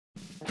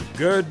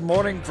Good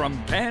morning from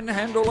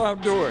Panhandle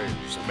Outdoors,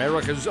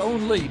 America's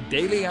only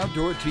daily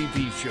outdoor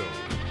TV show.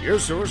 Your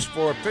source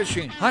for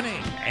fishing,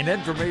 hunting, and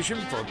information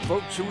for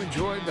folks who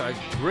enjoy the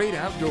great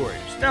outdoors.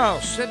 Now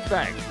sit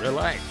back,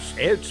 relax.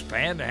 It's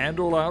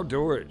Panhandle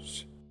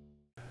Outdoors.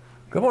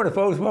 Good morning,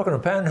 folks. Welcome to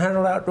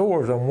Panhandle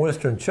Outdoors. I'm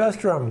Winston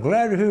Chester. I'm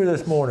glad you're here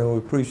this morning. We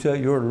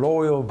appreciate your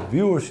loyal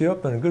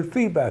viewership and the good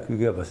feedback you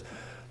give us.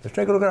 Let's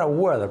take a look at our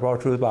weather,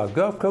 brought to us by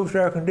Gulf Coast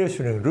Air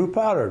Conditioning, Drew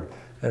Pollard,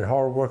 and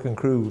hard-working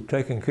crew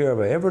taking care of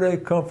our everyday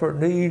comfort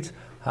needs.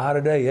 High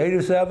today,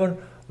 87,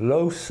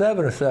 low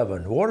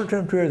 77. Water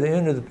temperature at the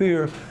end of the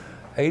pier,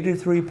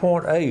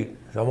 83.8.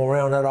 So I'm gonna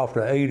round that off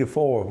to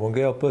 84. When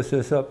Gail puts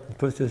this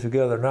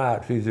together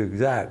tonight, she's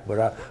exact,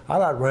 but I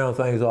like to round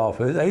things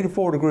off. It's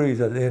 84 degrees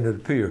at the end of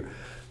the pier.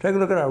 Take a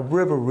look at our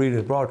river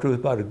readings brought to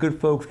us by the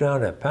good folks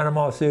down at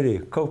Panama City,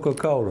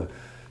 Coca-Cola.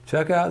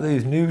 Check out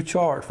these new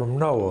charts from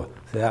NOAA.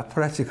 The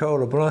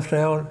Apalachicola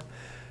Bluntstown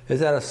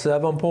is at a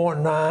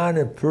 7.9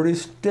 and pretty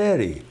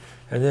steady.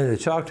 And then the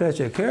Choctaw at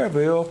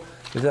Caryville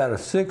is at a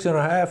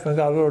 6.5 and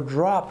got a little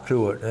drop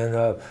to it.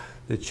 And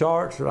the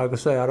charts, like I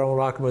say, I don't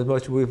like them as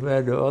much as we've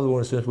had the other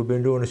ones since we've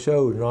been doing the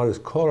shows. Not as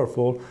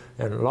colorful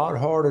and a lot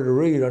harder to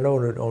read. I know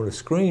on the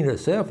screen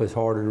itself it's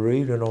harder to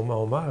read, and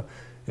on my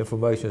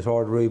information it's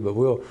hard to read, but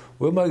we'll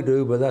make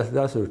do. But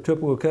that's a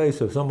typical case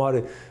of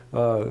somebody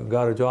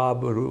got a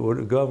job with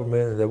the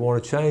government and they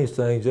want to change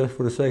things just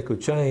for the sake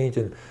of change,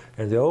 and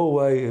the old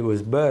way it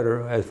was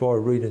better as far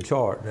as reading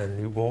chart, and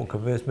you won't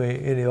convince me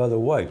any other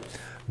way.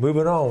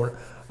 Moving on,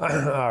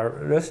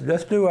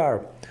 let's do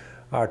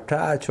our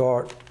tide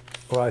chart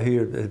right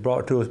here. It's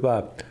brought to us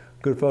by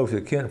good folks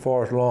at Kent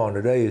Forest Lawn.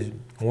 Today is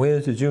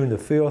Wednesday, June the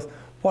 5th.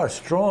 What a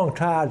strong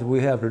tide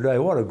we have today.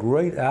 What a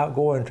great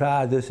outgoing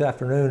tide this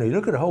afternoon. You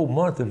look at the whole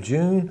month of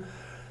June.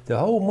 The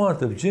whole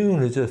month of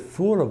June is just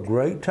full of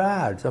great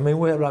tides. I mean,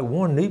 we have like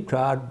one neap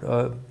tide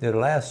the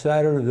last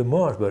Saturday of the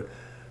month, but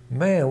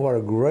man, what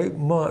a great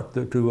month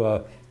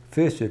to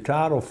fish the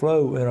tidal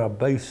flow in our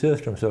base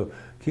system. So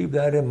keep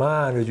that in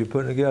mind as you're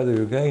putting together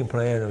your game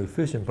plan or your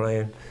fishing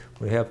plan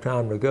when you have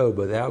time to go.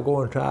 But the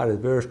outgoing tide is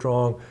very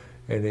strong,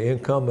 and the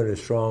incoming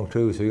is strong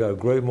too. So you got a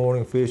great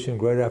morning fishing,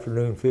 great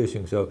afternoon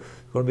fishing. So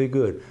it's going to be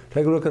good.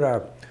 Take a look at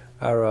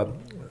our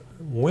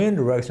wind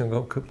direction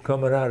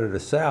coming out of the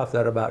south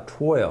at about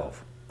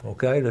 12.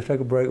 Okay, let's take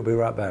a break. We'll be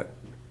right back.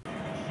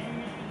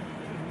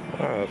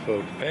 All right,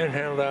 folks,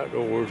 Panhandle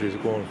Outdoors is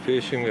going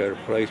fishing at a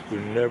place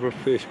we've never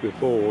fished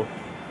before.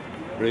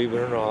 Believe it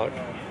or not,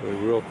 we're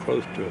real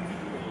close to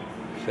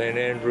St.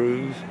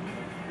 Andrews.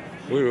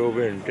 We're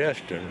over in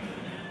Destin,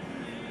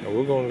 and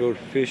we're going to go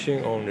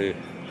fishing on the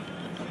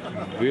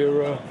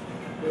Vera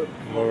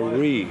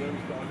Marie,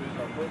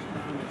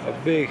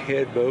 a big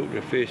head boat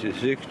that fishes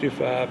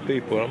 65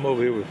 people. I'm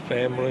over here with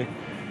family,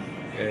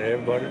 and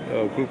everybody,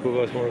 a group of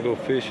us want to go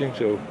fishing,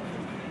 so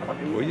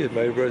we just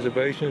made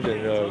reservations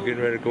and getting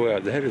ready to go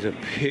out. That is a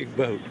big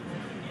boat.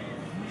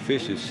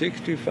 Fishes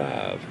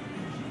 65.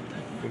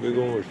 We'll be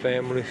going with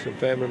family, some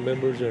family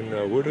members, and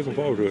we're looking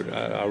forward to it.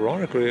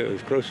 Ironically,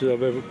 as close as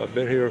I've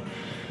been here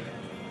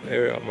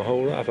my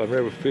whole life, I've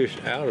never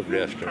fished out of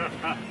Destin.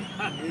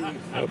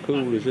 How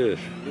cool is this?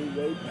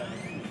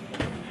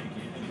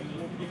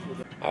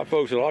 All right,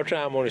 folks, a lot of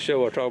time on the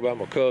show I talk about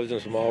my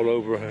cousins from all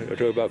over. I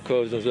talk about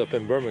cousins up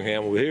in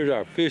Birmingham. Well, here's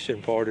our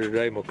fishing party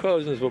today. My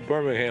cousins from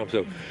Birmingham.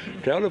 So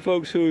tell the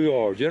folks who you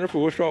are. Jennifer,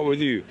 we'll start with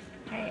you.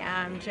 Hey,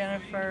 I'm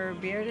Jennifer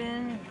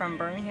Bearden from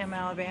Birmingham,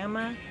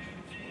 Alabama.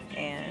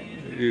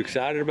 And you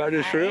excited about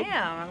this trip? I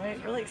am.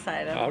 I'm really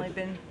excited. I've only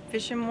been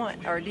fishing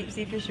once, or deep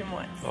sea fishing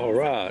once. All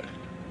right.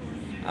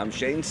 I'm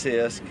Shane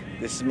Sisk.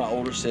 This is my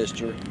older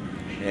sister,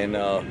 and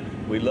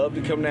we love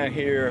to come down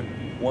here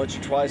once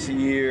or twice a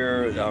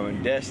year.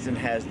 Destin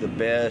has the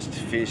best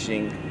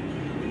fishing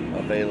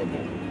available.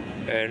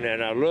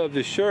 And I love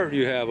the shirt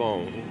you have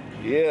on.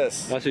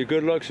 Yes. That's a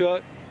good luck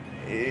shirt?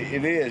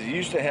 It is. It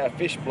used to have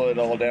fish blood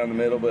all down the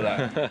middle, but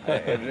I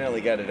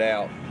evidently got it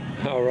out.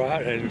 All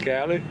right. And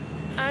Callie?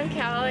 I'm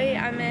Callie.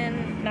 I'm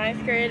in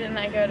 9th grade and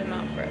I go to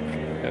Mount Brook.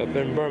 Up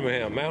in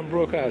Birmingham, Mount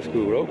Brook High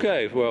School.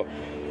 Okay, well,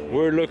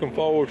 we're looking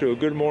forward to a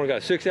good morning.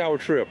 Got a 6-hour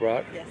trip,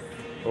 right? Yes.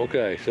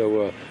 Okay,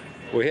 so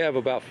we have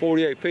about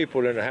 48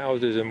 people in the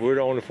houses, and we're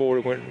the only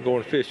 4 that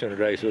going fishing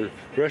today. So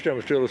the rest of them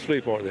are still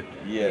asleep, aren't they?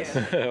 Yes.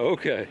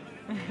 Okay.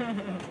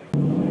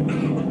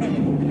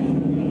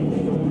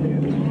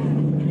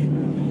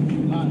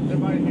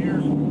 Everybody here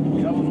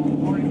going on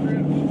the party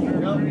trip?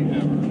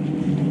 Yep.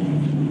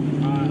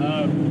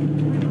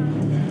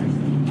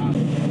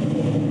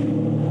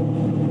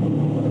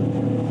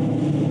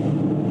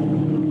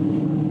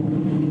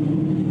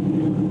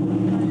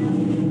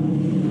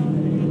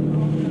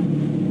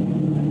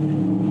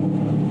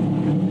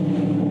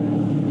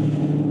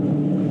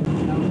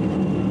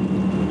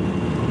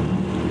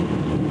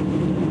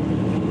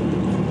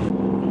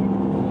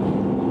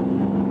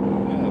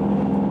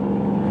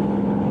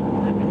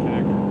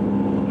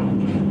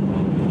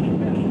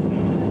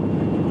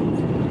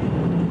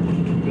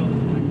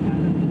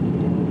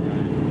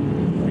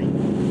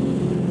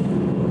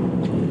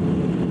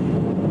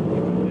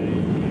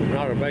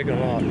 making a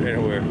lot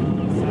anywhere.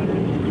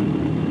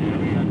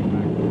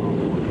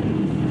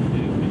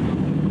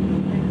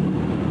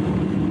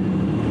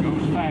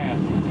 Goes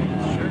fast.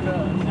 Sure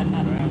does. The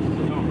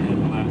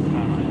last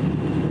time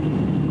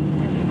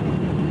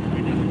we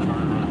did the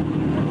turn around.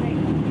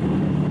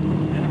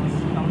 And I was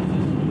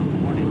just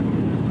 40.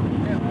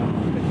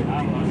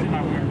 I was in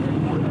my weird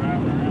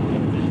driving around.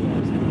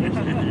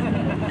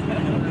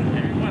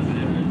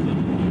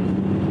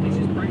 He's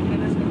just breaking in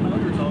his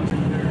motors all in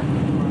there.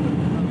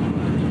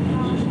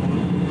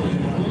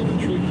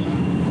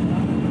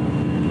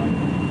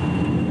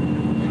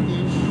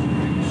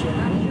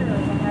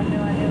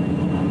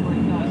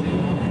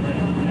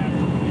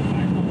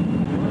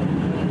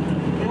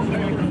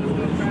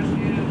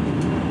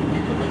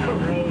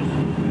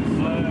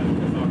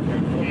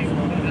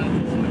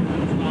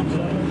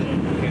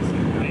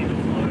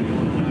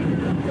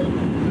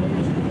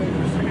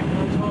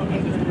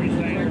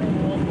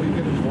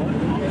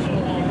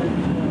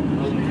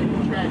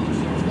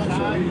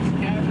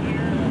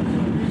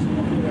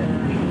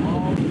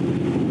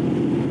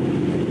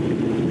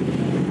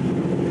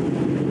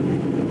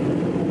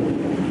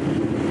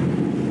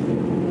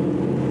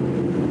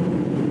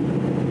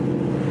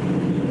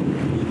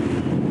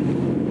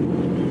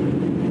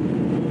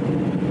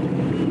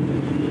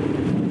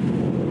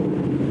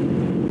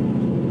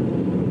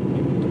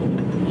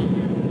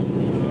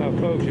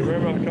 Folks, you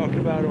remember I talked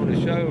about on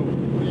the show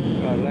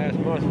last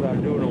month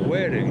about doing a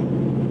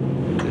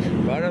wedding? This,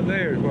 right up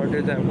there is where I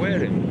did that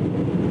wedding.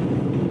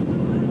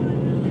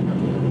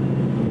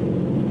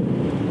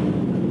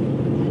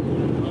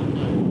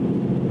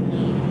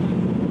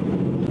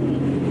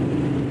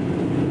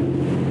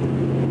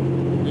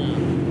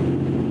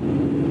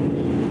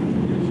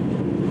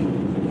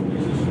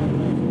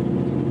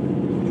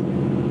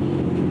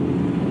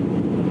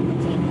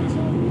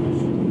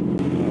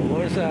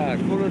 One side,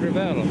 fully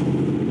developed.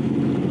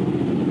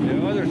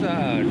 The other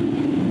side,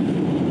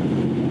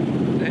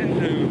 sand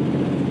dune.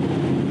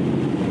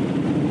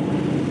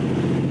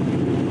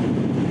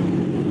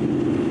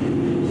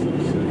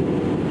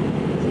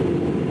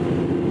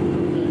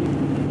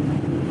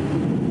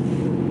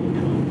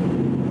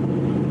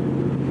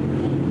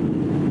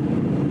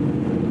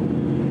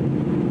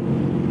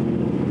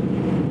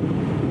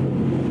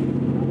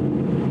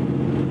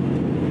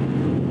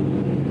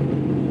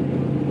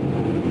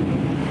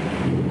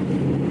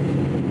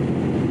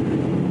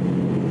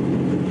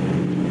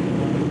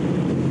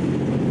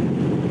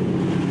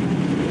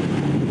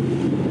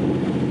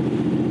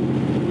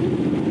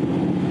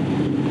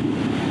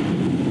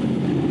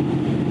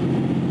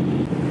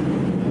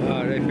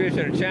 Fish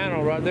in a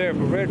channel right there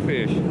for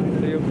redfish.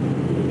 See 'em?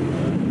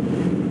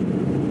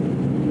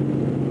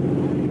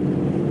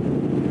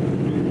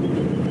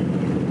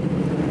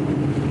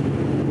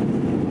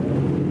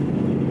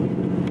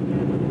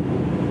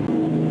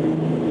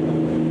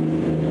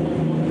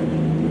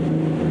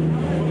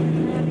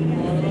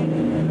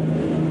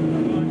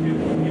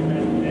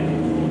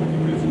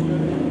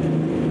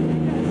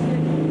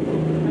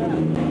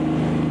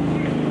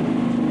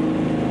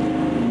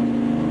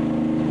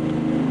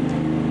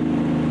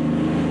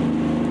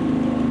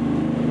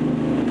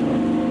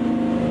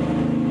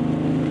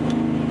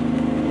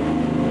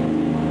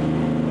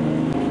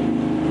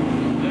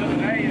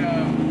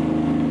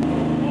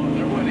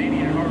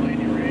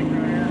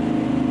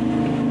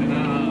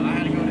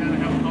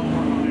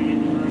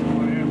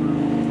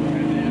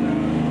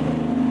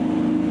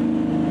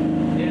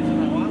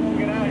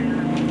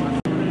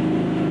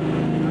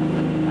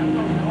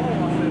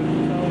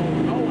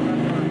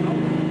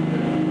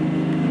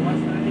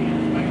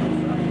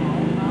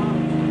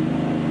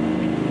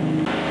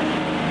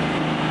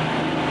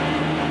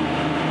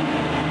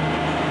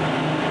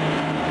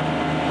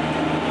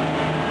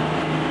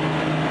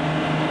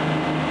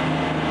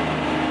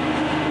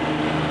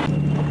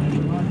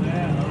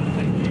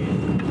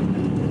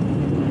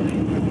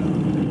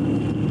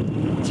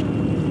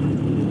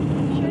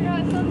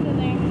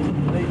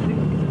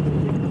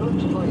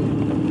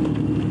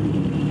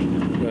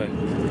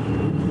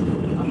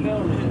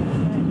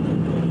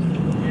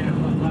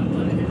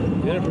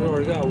 Jennifer's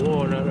already got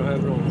one. I don't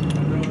have it on.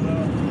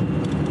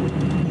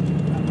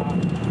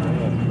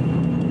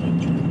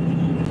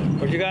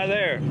 What you got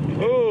there?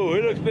 Ooh,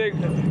 it looks big.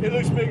 It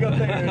looks big up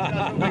there. It's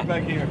not so big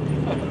back here.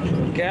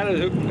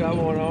 Callie's got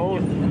one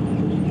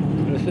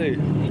on. Let's see.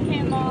 He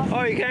came off.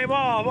 Oh, he came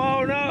off.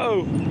 Oh,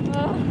 no.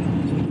 Oh.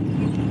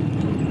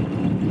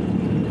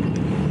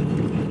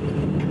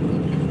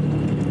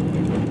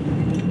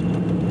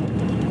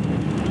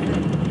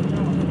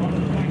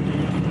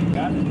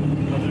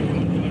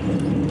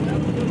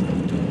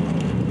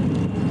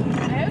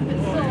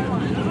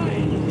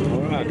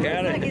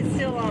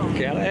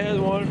 Callie has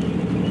one.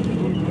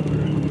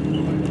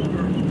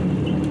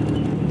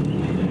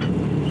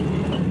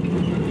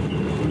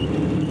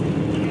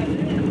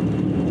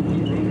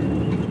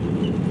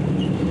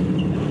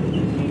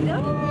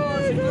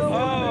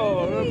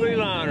 Oh, little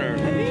beeliner.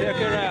 Check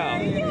it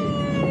out.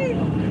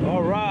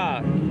 All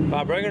right.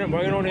 Bring it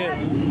on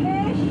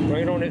in.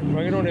 Bring it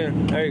on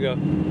in. There you go.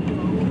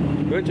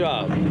 Good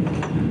job. All right.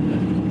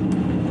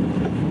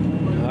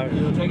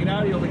 You want to take it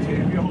out or you want me to?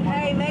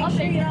 Hey, make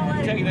sure you don't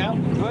let Take it out.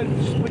 Go ahead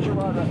and just put your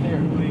rod right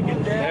there.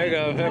 Get that. There you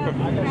go.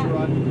 I got your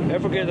rod.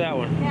 Never forget that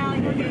one.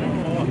 Callie, go get it. I'm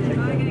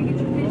gonna get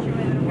your picture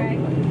with it, okay?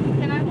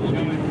 Can I hold it?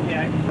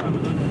 Yeah, you can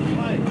probably.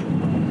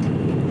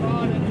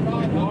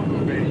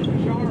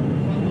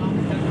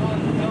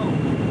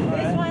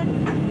 This one?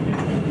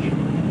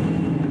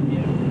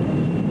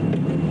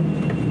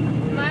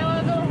 Am I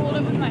allowed to hold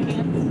it with my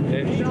hands?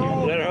 Yeah,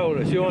 let her hold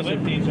it. She wants it.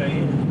 All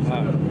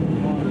right.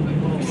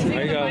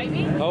 There you go.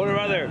 Hold it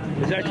right there.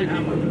 Is that your... Wait,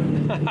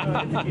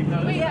 what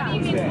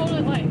do you mean hold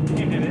it like?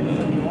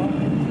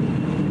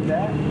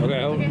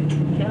 Okay, hold it.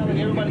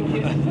 Everybody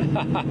kiss.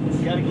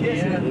 You gotta kiss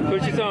it.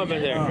 Put your thumb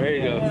in there. There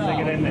you go. Stick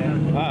it in there.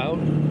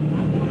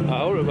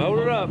 All right, hold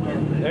it up.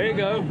 There you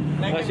go.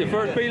 That's your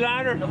first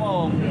B-liner? Come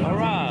on. All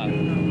right.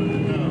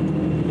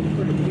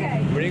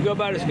 When you go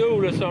back to school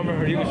this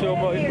summer, you can show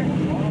them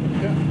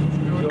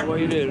what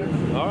you did.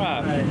 All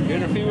right.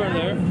 Get a few in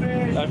there.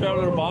 That's our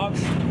little box.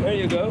 There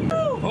you go.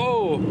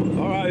 Oh,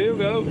 all right, here we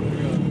go.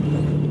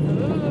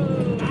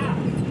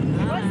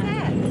 What's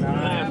that?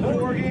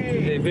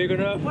 Is it big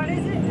enough? What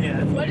is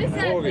it? What is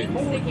that Porgy. thing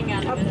sticking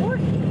out of it?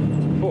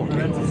 Pork.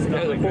 That's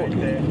a pork.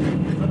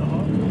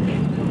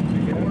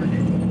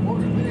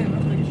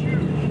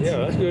 Yeah,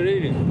 that's good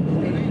eating.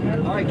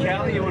 All right,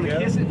 Callie, you want to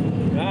kiss it?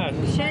 Nice.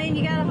 Shane,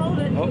 you gotta hold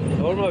it. Hold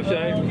him up,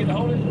 Shane. You get to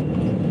hold it?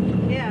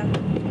 Yeah.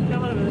 Go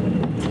over it.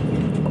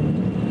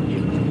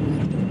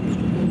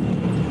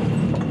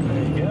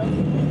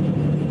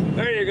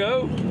 There you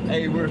go.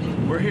 Hey,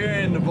 we're here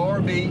in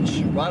Navarre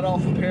Beach, right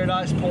off of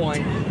Paradise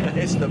Point.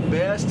 It's the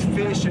best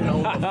fishing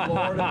on the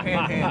Florida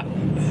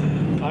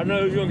Panhandle. I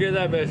know who's gonna get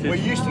that message. We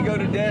used to go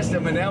to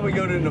Destin, but now we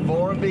go to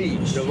Navarre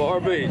Beach.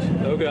 Navarre Beach.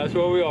 Okay, that's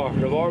where we are.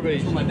 Navarre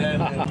Beach. My dad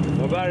lived.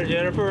 What about it,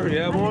 Jennifer? You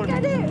have one?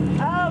 I do.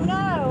 Oh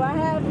no, I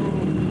have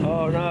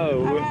Oh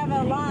no.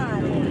 a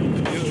line.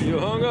 You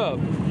hung up.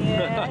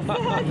 Yes.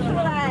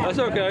 That's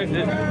okay.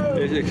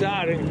 It's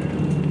exciting.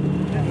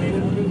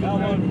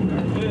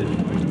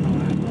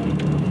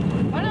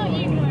 Why don't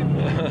you come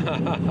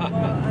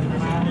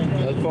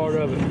That's part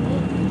of it.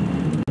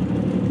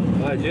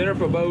 All right,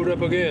 Jennifer bowed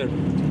up again.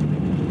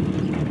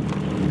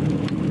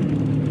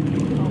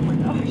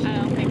 I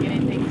don't think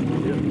anything's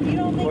on there. You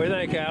don't think What do you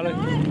think, Callie?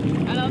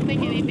 I don't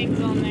think anything's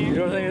on You there.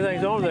 don't think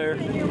anything's on there?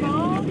 your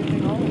mom?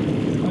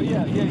 Oh,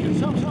 yeah.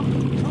 Something.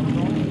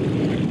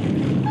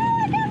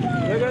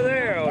 Look at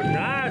there. Oh,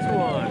 nice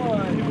one.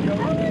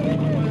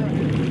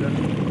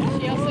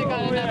 She also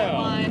got another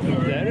line.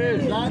 That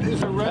is. That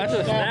is a red That's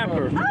a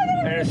snapper.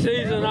 And the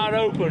season's not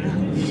open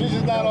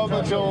Season's not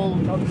open till.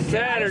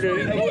 Saturday.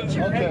 Okay.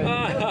 Tell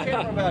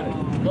them about it.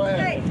 Go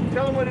ahead.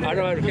 Tell them what it is. I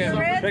don't have to camera.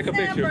 Red Take a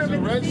picture. snapper, but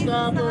Red the season's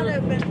not snapper.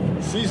 open.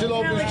 Season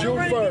opens Callie, June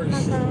I'm trying to get my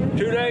 1st. phone.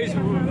 2 days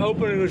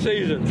opening the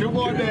season. 2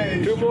 more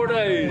days. 2 more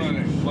days.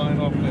 Flying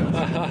off this.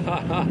 I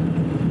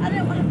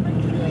didn't want to bring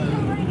it.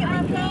 I get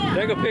my phone.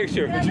 Take a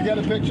picture. Did you get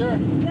a picture?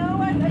 No,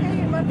 I gotta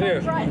get my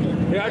Here. phone's right here.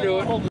 Here, I do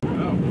it. All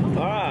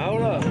right,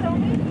 hold up.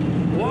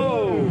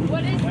 Whoa.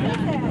 What is that?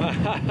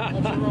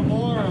 That's a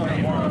remora.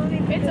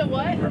 It's a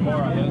what?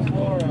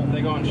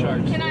 They go on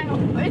sharks. Can I?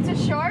 It's a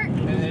shark.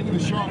 The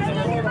shark. Can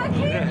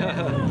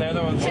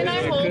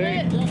I hold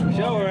it?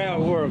 Show her how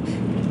it works. You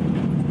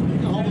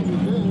can hold it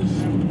with this.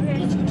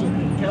 It's a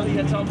Kelly, you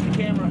gotta talk to the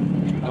camera.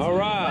 All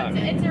right.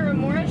 It's a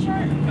remora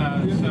shark.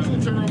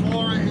 It's a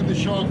remora in the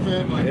shark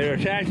family. It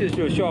attaches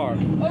to a shark.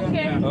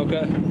 Okay.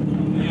 Okay.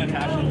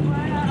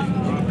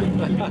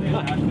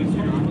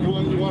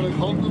 You want to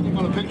hold them? You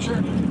want a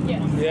picture?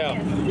 Yes. Yeah.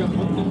 You got to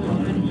hold them.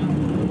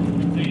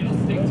 You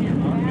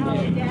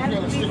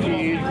got to stick it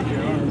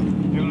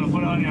You want to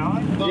put it on your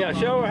eye? Yeah,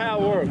 show her how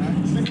it works. on.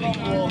 Stick it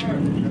on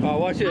the wall.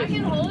 Watch I this.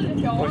 can hold it if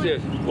y'all Watch want.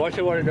 this. Watch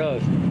what it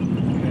does.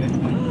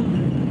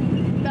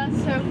 That's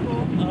so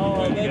cool.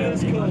 Oh, that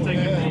is cool. I'll take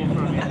a picture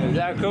from you. Is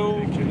that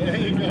cool? There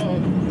you go.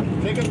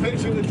 Take a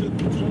picture with the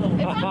It's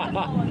not the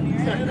ball in here.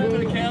 Stand over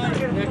to Kelly.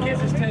 Now kiss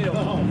his tail.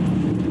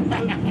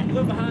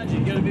 Look behind you.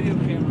 Get a video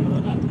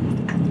camera.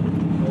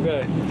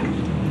 Okay.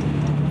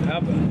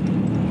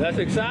 That's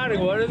exciting.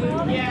 What is it?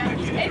 Yeah.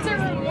 It's a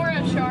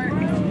remora shark.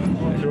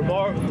 It's a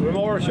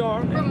remora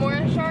shark.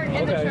 Remora shark in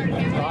the Okay. shark All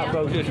right, family.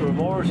 folks, it's a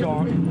remora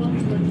shark.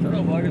 Shut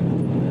up, buddy.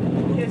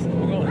 Kiss him.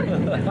 We're going.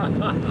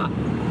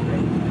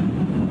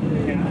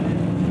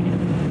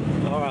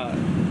 All right.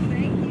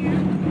 Thank you.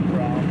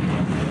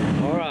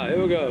 All right,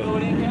 here we go. Go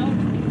in, Kelly.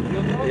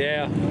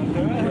 Yeah.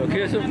 You'll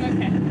kiss him?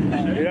 Okay.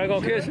 You're not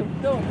going to kiss him?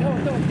 Don't,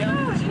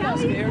 Kelly. She's not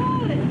scared.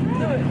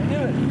 Do it.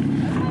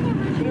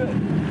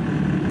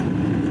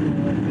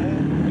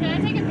 Can I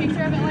take a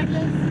picture of it like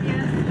this?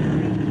 Yes.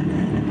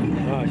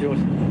 All right, she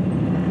wants.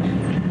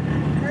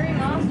 Hurry,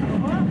 Mom.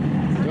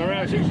 Turn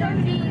around.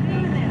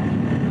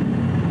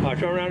 All right,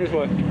 turn around this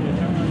way.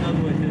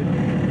 Another way, too.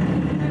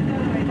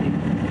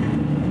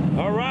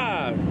 All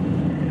right.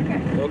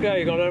 Okay,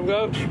 you gonna let him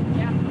go?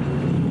 Yeah.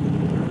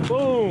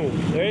 Boom.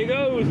 There he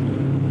goes.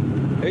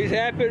 He's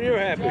happy and you're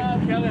happy.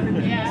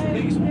 Yeah.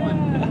 Biggest one.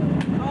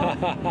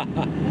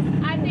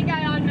 I think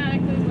I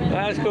automatically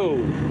That's cool.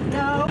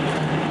 No.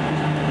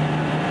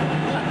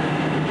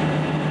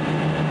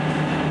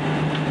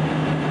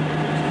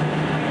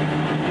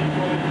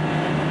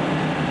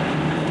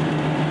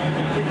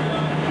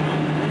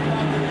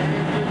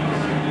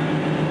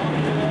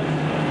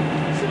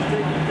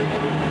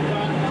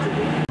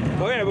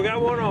 Okay, we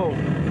got one on.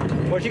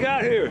 What you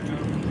got here?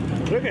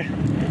 Look at.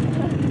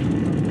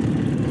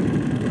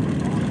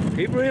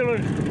 Keep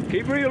reeling.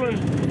 Keep reeling.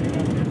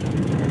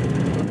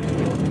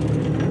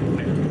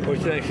 What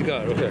you think you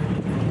got? Okay.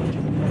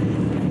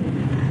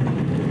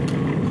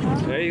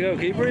 There you go.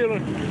 Keep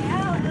reeling.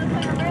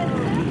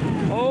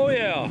 Oh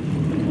yeah.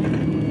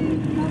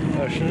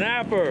 A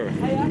snapper.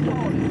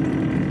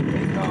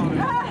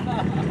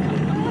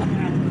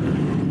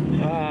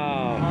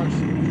 Ah,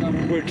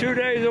 we're 2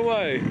 days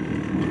away.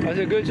 That's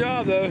a good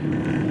job though.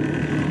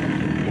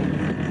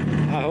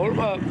 I hold him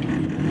up.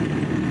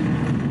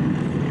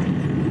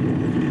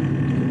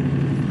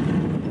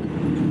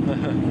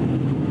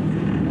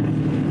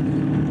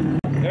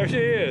 There she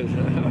is.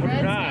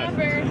 Red Nice.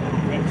 snapper.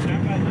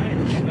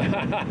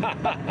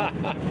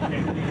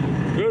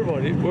 Good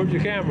one. Where's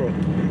your camera?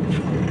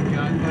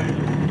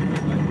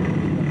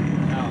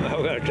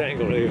 I've got a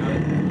tangle here.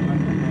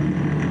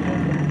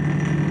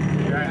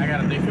 I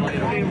got a deflate.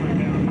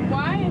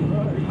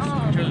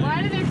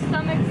 Why do their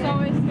stomachs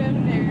always go to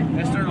there?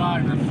 It's their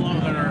like the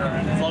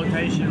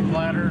flotation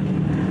bladder.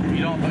 If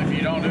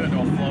you don't do it,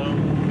 they'll float.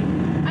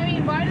 I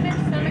mean, why do their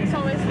stomachs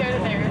always go to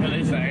there? But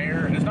it's the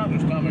air. It's not their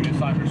stomach. It's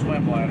like their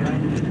swim bladder.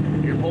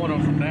 You're pulling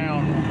them from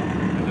down.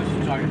 And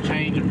it's like a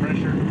change in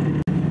pressure.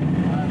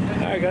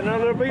 I got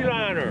another little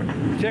beeliner.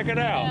 Check it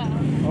out.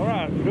 Yeah. All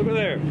right, look at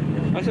there.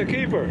 That's a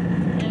keeper.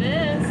 It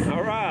is.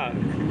 All right.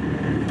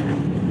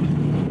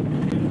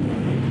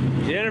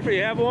 Jennifer,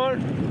 you have one?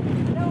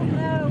 Don't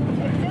know.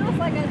 It feels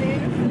like I do.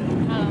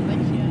 I don't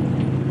think she has.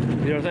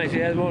 You don't think she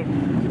has one?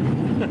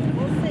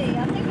 We'll see.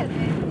 I think I do.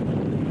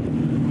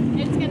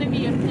 It's going to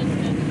be a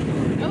piston.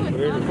 Oh, it's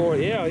We're in not. the port.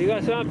 Yeah, you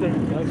got something.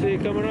 I see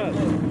it coming up.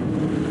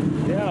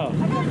 Yeah. I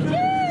got two.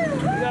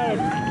 You got a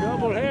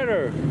double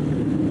header.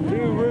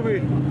 Two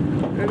ruby.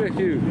 Look at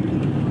you.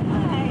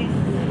 Nice.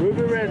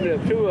 Ruby red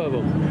lip, two of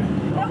them.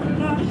 Oh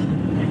gosh.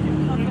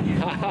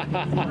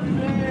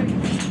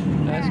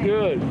 That's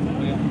good.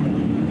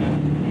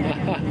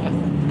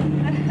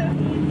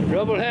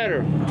 Double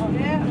header.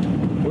 Yeah.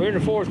 We're in the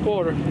fourth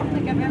quarter. I don't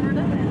think I've ever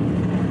done that.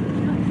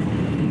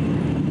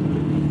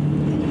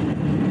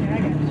 Here, I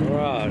got you. All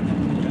right.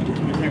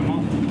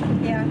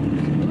 Yeah.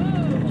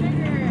 Ooh,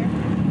 trigger.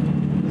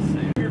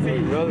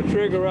 Another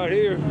trigger right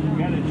here.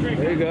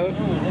 There you go.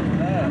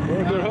 What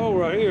a good hole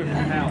right here.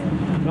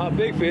 Not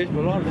big fish,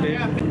 but a lot of fish.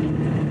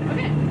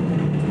 Okay.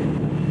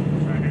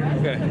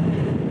 Okay.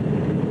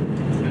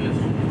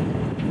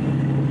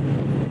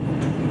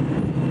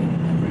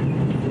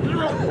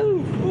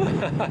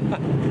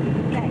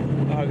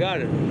 I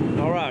got it.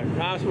 All right,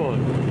 nice one.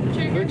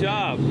 Trigger. Good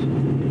job.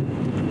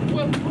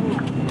 Whoa.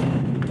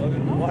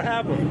 What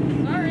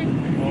happened? Sorry. You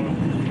don't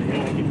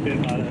want to get bit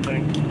by that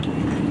thing.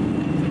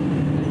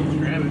 Just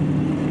grab it.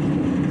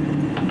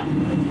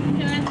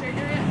 Can I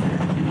trigger it?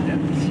 Yep.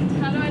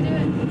 How do I do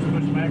it? Just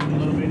push back a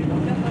little bit.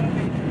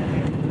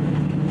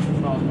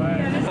 Falls back.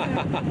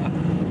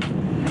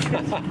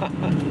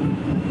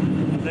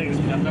 I think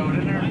it's gonna throw it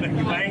in there and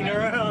bang it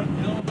around.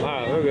 All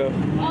right, there we go.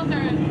 I'll throw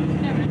it.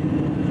 Never.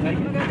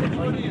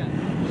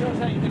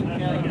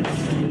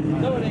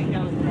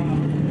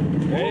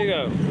 There you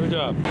go. Good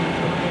job.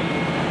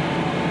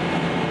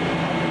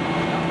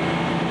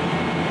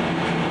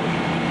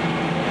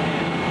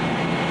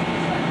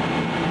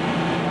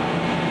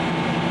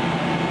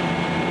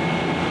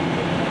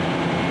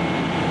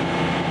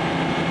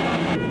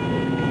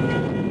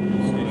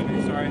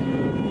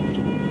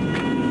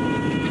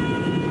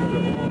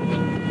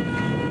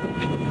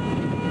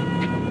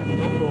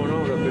 What's going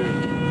on up here?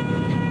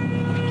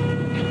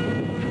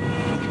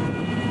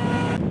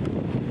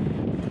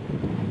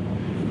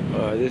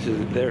 All right, this is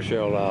their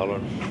shell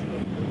island.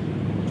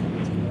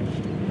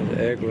 The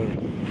Eglin.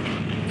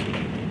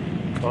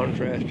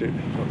 Contrasted.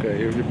 Okay,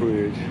 here's the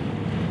bridge.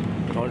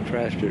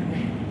 Contrasted.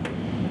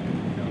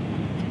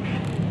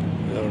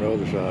 On the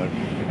other side.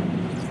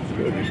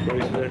 Goodness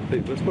gracious, that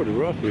people. It's pretty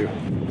rough here.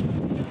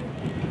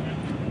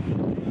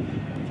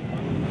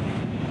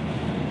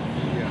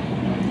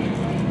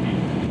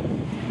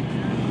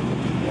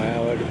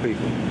 Wow, at the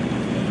people.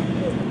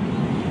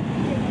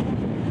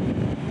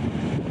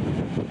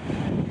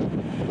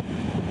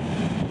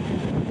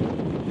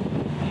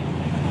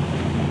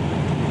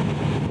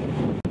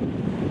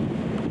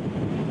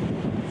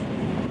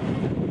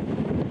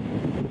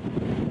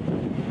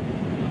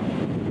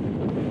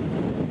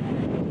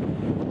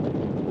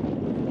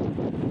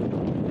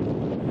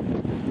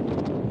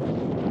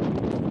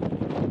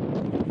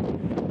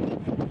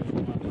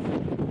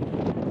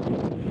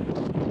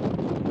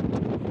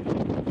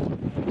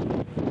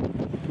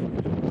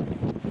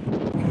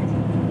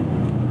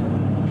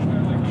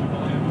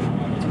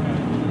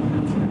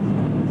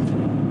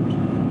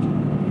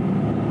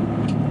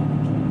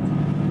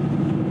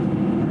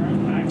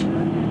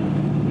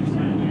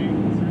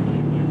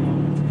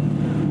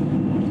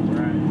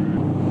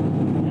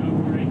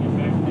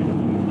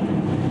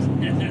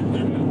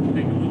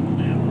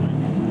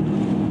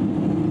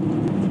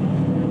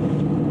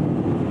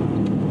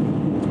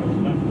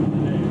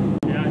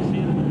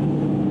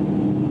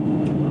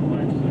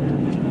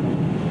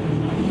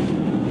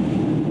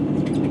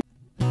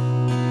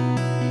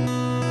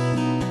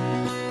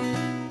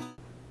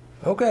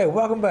 Okay,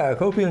 welcome back.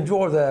 Hope you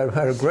enjoyed that.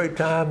 Had a great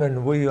time,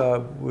 and we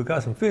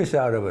got some fish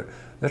out of it.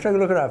 Let's take a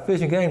look at our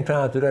fishing game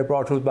time today,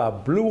 brought to us by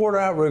Blue Water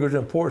Outriggers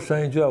in Port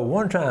St. Joe.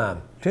 One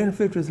time,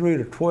 10:53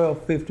 to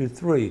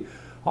 12:53.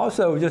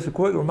 Also, just a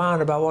quick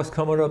reminder about what's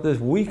coming up this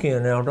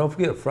weekend. Now, don't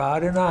forget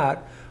Friday night,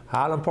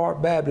 Highland Park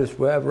Baptist.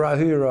 We have right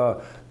here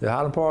the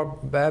Highland Park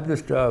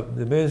Baptist,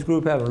 the men's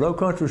group having Low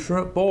Country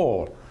Shrimp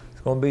Boil.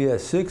 It's going to be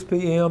at 6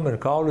 p.m. and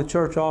call the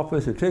church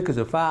office. The tickets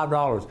are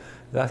 $5.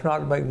 That's not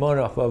to make money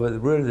off of it.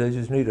 Really, they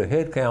just need a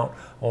head count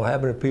on how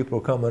many people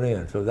are coming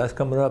in. So that's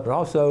coming up. And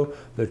also,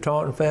 the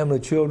Taunton Family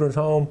Children's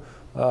Home,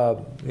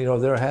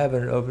 they're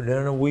having over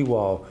down in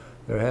Weewall,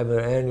 they're having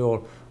an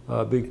annual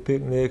big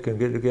picnic and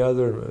get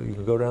together. You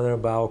can go down there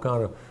and buy all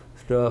kind of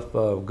stuff,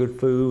 good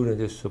food, and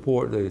just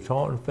support the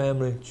Taunton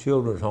Family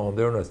Children's Home.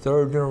 They're in the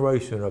third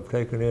generation of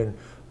taking in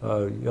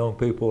young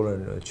people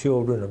and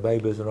children and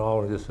babies and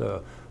all, and just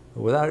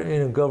without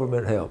any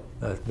government help.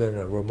 That's been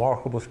a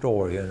remarkable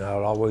story, and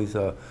I'll always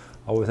have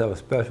a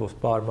special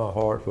spot in my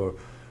heart for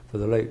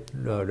the late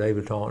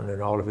David Taunton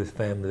and all of his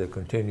family that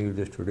continued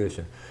this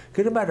tradition.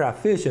 Getting back to our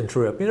fishing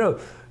trip,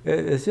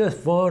 it's just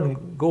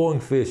fun going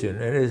fishing,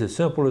 and it's as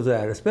simple as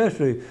that,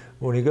 especially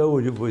when you go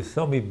with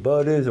some of your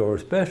buddies, or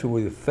especially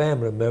with your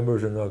family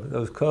members and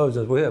those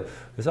cousins.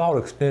 It's all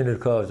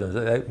extended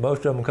cousins.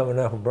 Most of them coming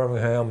down from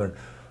Birmingham, and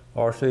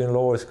R.C. and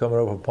Lois coming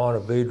over from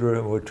Ponte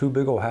Vedra with two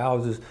big old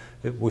houses.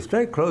 We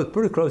stayed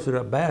pretty close to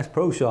that Bass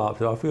Pro Shop,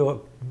 so I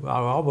feel I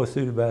almost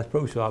see the Bass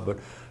Pro Shop, but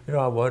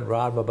I went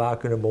riding my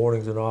bike in the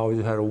mornings and all. We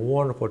just had a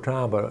wonderful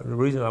time. But the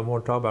reason I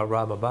want to talk about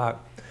riding my bike,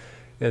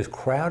 as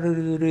crowded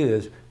as it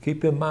is,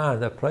 keep in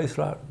mind that place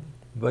like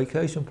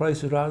vacation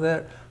places like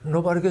that,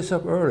 nobody gets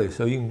up early,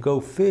 so you can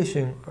go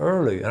fishing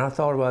early. And I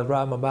thought about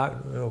riding my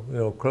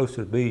bike, close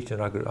to the beach,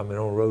 and on the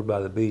road by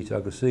the beach,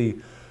 I could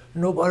see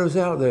nobody was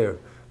out there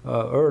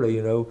early,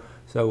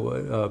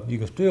 So you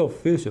can still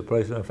fish at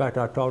places. In fact,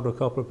 I talked to a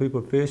couple of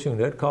people fishing.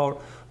 They'd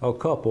caught a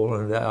couple,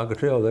 and I could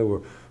tell they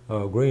were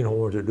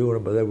greenhorns are doing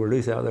it, but they were at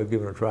least out there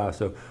giving it a try.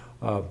 So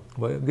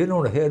getting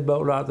on a head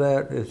boat like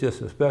that is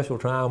just a special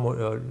time.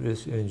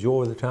 Just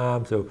enjoy the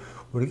time. So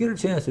when you get a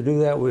chance to do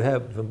that, we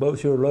have some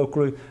boats here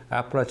locally.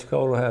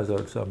 Apalachicola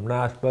has some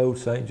nice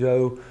boats, St.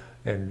 Joe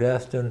and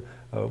Destin,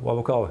 what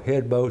we call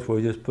head boats, where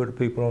you just put the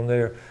people on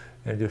there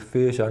and just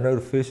fish. I know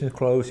the fishing's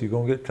close. You're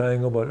going to get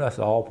tangled, but that's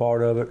all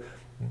part of it.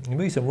 You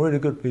meet some really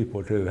good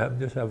people too.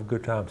 Just have a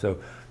good time. So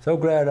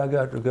glad I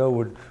got to go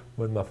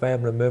with my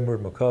family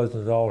members, my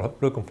cousins, all.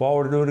 Looking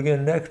forward to doing it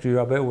again next year.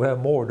 I bet we'll have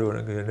more doing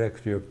it again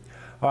next year.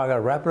 All right, I got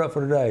to wrap it up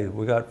for today.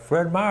 We got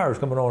Fred Myers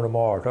coming on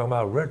tomorrow talking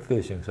about red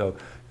fishing. So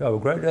you have a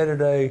great day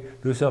today.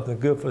 Do something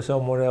good for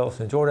someone else.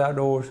 Enjoy the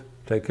outdoors.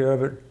 Take care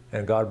of it,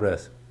 and God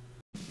bless.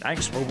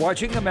 Thanks for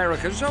watching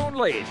America's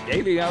only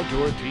daily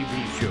outdoor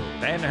TV show,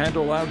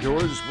 Panhandle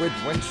Outdoors with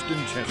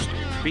Winston Chester,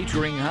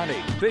 featuring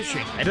hunting,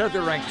 fishing, and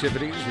other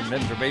activities and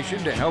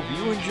information to help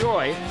you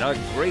enjoy the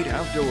great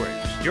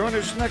outdoors. Join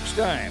us next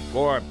time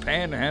for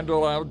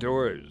Panhandle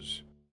Outdoors.